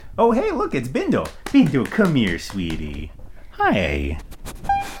Oh, hey, look, it's Bindle. Bindle, come here, sweetie. Hi.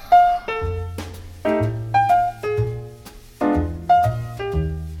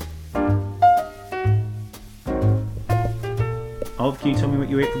 Olive, can you tell me what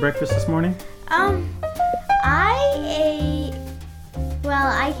you ate for breakfast this morning?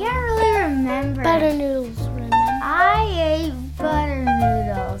 I can't really remember. Butter noodles, remember? I ate butter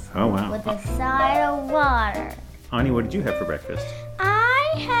noodles. Oh, wow. With a side of water. Ani, what did you have for breakfast?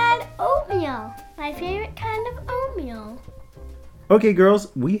 I had oatmeal. My favorite kind of oatmeal. Okay,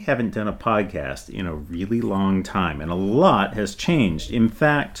 girls, we haven't done a podcast in a really long time, and a lot has changed. In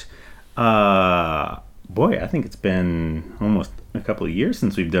fact, I think it's been almost a couple of years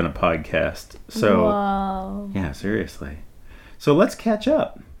since we've done a podcast. So, Whoa. Yeah, seriously. So let's catch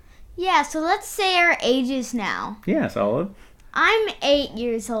up. Yeah, so let's say our ages now. Yes, Olive. I'm 8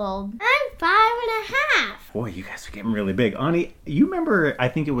 years old. I'm 5.5. Boy, you guys are getting really big. Ani, you remember, I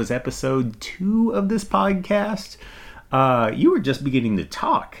think it was episode 2 of this podcast? You were just beginning to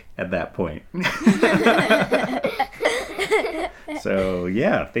talk at that point. So,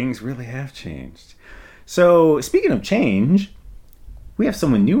 yeah, things really have changed. So, speaking of change, we have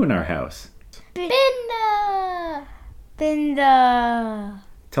someone new in our house. Bindle. Bindle.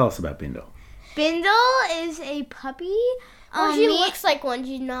 Tell us about Bindle. Bindle is a puppy. She looks like one.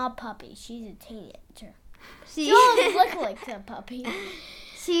 She's not a puppy. She's a teenager. She She doesn't look like a puppy.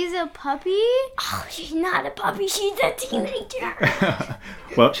 She's a puppy. Oh, she's not a puppy. She's a teenager.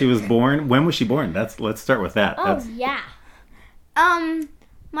 Well, she was born. When was she born? Let's start with that. Oh, yeah.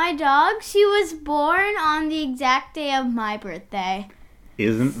 My dog, she was born on the exact day of my birthday.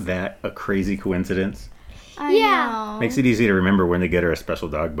 Isn't that a crazy coincidence? I know. Makes it easy to remember when to get her a special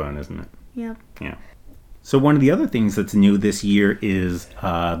dog bone, isn't it? Yep. Yeah. So one of the other things that's new this year is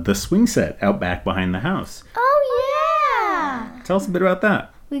the swing set out back behind the house. Oh, yeah. Tell us a bit about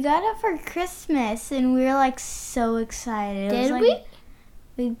that. We got it for Christmas, and we were like so excited. It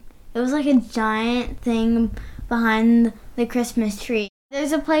was like a giant thing behind the Christmas tree.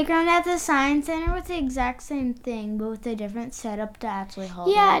 There's a playground at the Science Center with the exact same thing, but with a different setup to actually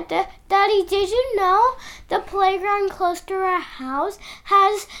hold Yeah, it. Daddy, did you know the playground close to our house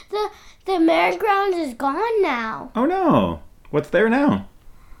has the merry-go-round is gone now? Oh no! What's there now?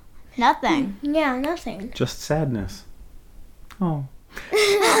 Nothing. Yeah, nothing. Just sadness. Oh.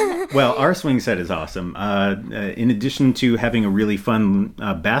 Well, our swing set is awesome. In addition to having a really fun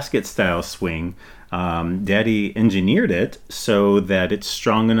basket-style swing, Daddy engineered it so that it's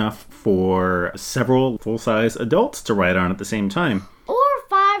strong enough for several full-size adults to ride on at the same time. Or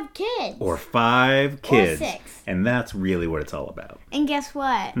 5 kids. Or 5 kids. Or 6. And that's really what it's all about. And guess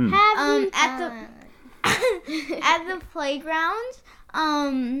what? At the playground,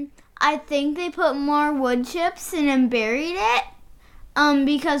 I think they put more wood chips and then buried it.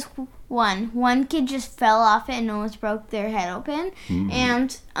 Because one kid just fell off it and almost broke their head open.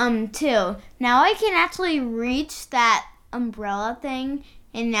 And 2, now I can actually reach that umbrella thing,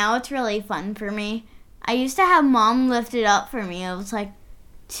 and now it's really fun for me. I used to have Mom lift it up for me. It was like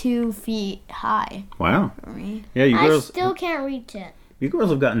 2 feet high. Wow. For me. Yeah, you I girls. still can't reach it. You girls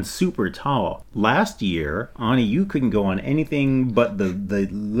have gotten super tall. Last year, Ani, you couldn't go on anything but the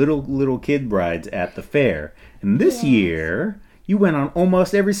little kid rides at the fair. And this year, you went on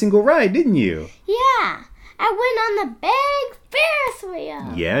almost every single ride, didn't you? Yeah, I went on the big Ferris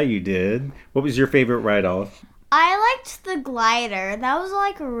wheel. Yeah, you did. What was your favorite ride, Olive? I liked the glider. That was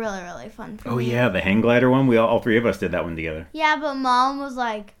like really, really fun for me. Oh yeah, the hang glider one. All 3 of us did that one together. Yeah, but Mom was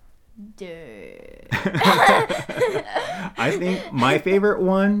like, duh. I think my favorite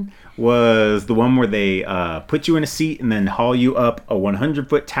one was the one where they put you in a seat and then haul you up a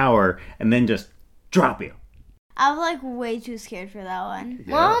 100-foot tower and then just drop you. I was like way too scared for that one.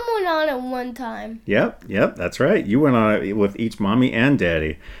 Yeah. Mom went on it one time. Yep, that's right. You went on it with each mommy and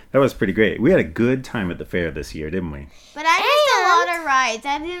daddy. That was pretty great. We had a good time at the fair this year, didn't we? But I missed a lot of rides.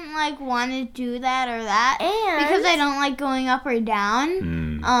 I didn't like want to do that or that because I don't like going up or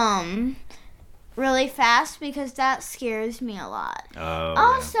down really fast because that scares me a lot. Oh.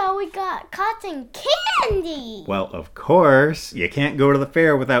 Also, we got cotton candy. Well, of course, you can't go to the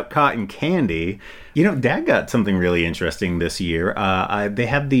fair without cotton candy. You know, Dad got something really interesting this year. They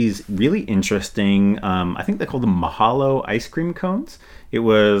have these really interesting, I think they call them Mahalo ice cream cones. It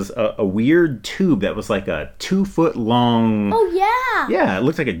was a weird tube that was like a 2-foot long... Oh, yeah. Yeah, it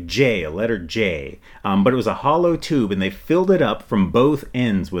looked like a J, a letter J. But it was a hollow tube, and they filled it up from both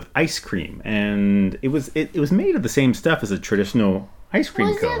ends with ice cream. And it was made of the same stuff as a traditional ice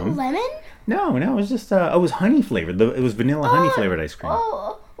cream cone. Was it lemon? No, it was just, it was honey flavored. It was vanilla honey flavored ice cream.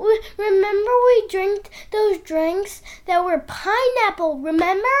 Oh, remember we drank those drinks that were pineapple,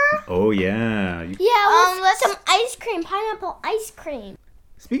 remember? Oh, yeah. Yeah, with some ice cream, pineapple ice cream.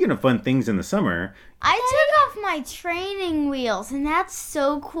 Speaking of fun things in the summer... I took off my training wheels, and that's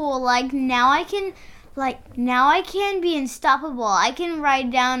so cool. Now I can be unstoppable. I can ride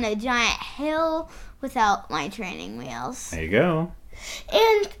down a giant hill without my training wheels. There you go.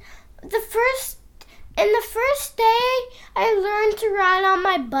 And the first day I learned to ride on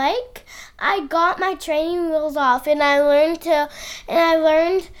my bike, I got my training wheels off, and I learned to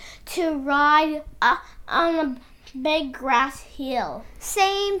ride on a big grass hill.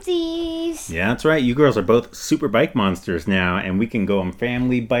 Samesies. Yeah, that's right. You girls are both super bike monsters now, and we can go on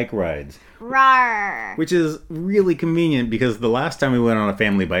family bike rides. Rawr. Which is really convenient because the last time we went on a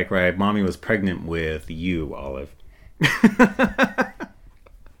family bike ride, Mommy was pregnant with you, Olive.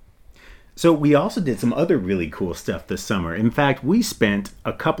 So we also did some other really cool stuff this summer. In fact, we spent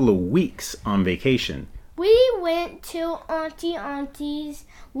a couple of weeks on vacation. We went to Auntie's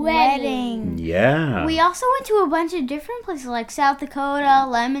wedding. Yeah. We also went to a bunch of different places like South Dakota,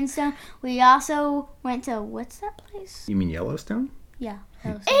 Lemonstone. We also went to, what's that place? You mean Yellowstone? Yeah.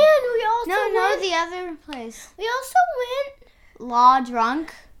 And we also No, the other place. We also went Law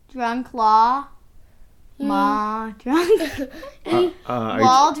Drunk. Drunk Law. Ma Drunk.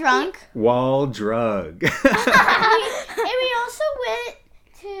 Wall Drunk. Wall Drug. And we also went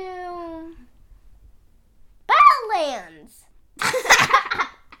to Badlands.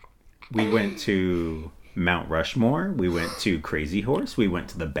 We went to Mount Rushmore. We went to Crazy Horse. We went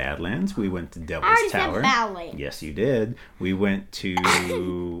to the Badlands. We went to Devil's Tower. Badlands. Yes, you did. We went to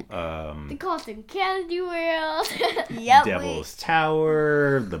The Cotton Candy World. Yep. Devil's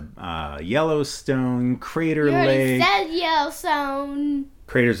Tower, the Yellowstone, Crater You already Lake, said Yellowstone.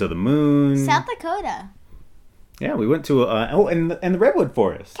 Craters of the Moon. South Dakota. Yeah, we went to and the Redwood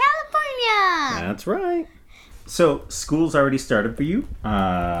Forest. California. That's right. So school's already started for you.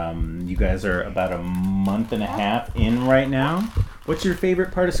 You guys are about a month and a half in right now. What's your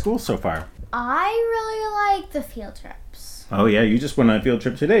favorite part of school so far? I really like the field trips. Oh yeah, you just went on a field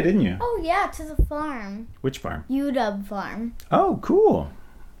trip today, didn't you? Oh yeah, to the farm. Which farm? UW farm. Oh, cool.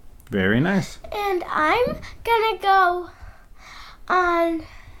 Very nice. And I'm gonna go on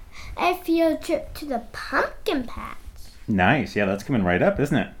a field trip to the pumpkin patch. Nice. Yeah, that's coming right up,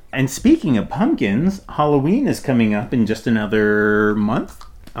 isn't it? And speaking of pumpkins, Halloween is coming up in just another month.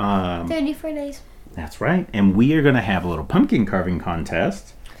 34 days. That's right. And we are going to have a little pumpkin carving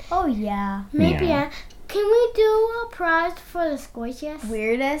contest. Oh yeah. Maybe Yeah. can we do a prize for the squishiest?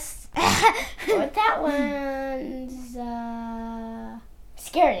 Weirdest. But that one's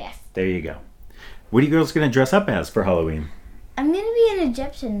scariest. There you go. What are you girls going to dress up as for Halloween? I'm gonna be an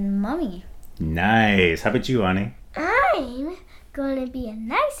Egyptian mummy. Nice. How about you, Ani? I'm gonna be a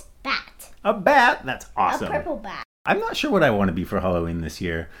nice bat. A bat? That's awesome. A purple bat. I'm not sure what I want to be for Halloween this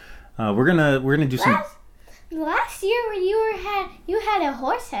year. We're gonna do some. Last year you had a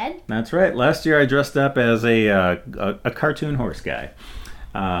horse head. That's right. Last year I dressed up as a cartoon horse guy.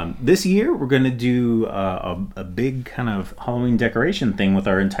 This year we're gonna do a big kind of Halloween decoration thing with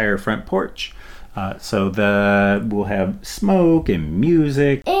our entire front porch. So we'll have smoke and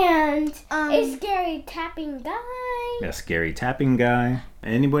music. And a scary tapping guy. A scary tapping guy.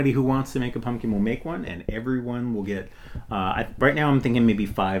 Anybody who wants to make a pumpkin will make one, and everyone will get. Right now, I'm thinking maybe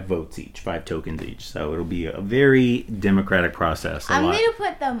 5 votes each, 5 tokens each. So it'll be a very democratic process. I'm gonna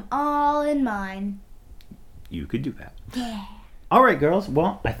put them all in mine. You could do that. Yeah. All right, girls.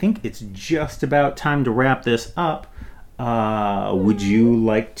 Well, I think it's just about time to wrap this up. Would you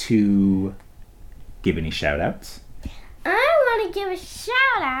like to give any shout-outs? I want to give a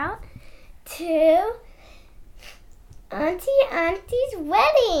shout out to Auntie's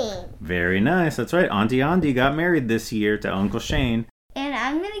wedding. Very nice. That's right. Auntie Andy got married this year to Uncle Shane. And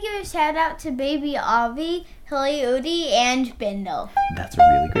I'm gonna give a shout out to baby Avi, Hilly Udi, and Bindle. That's a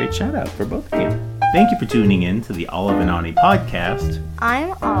really great shout-out for both of you. Thank you for tuning in to the Olive and Ani podcast.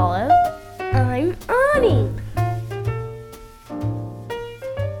 I'm Olive. I'm Annie.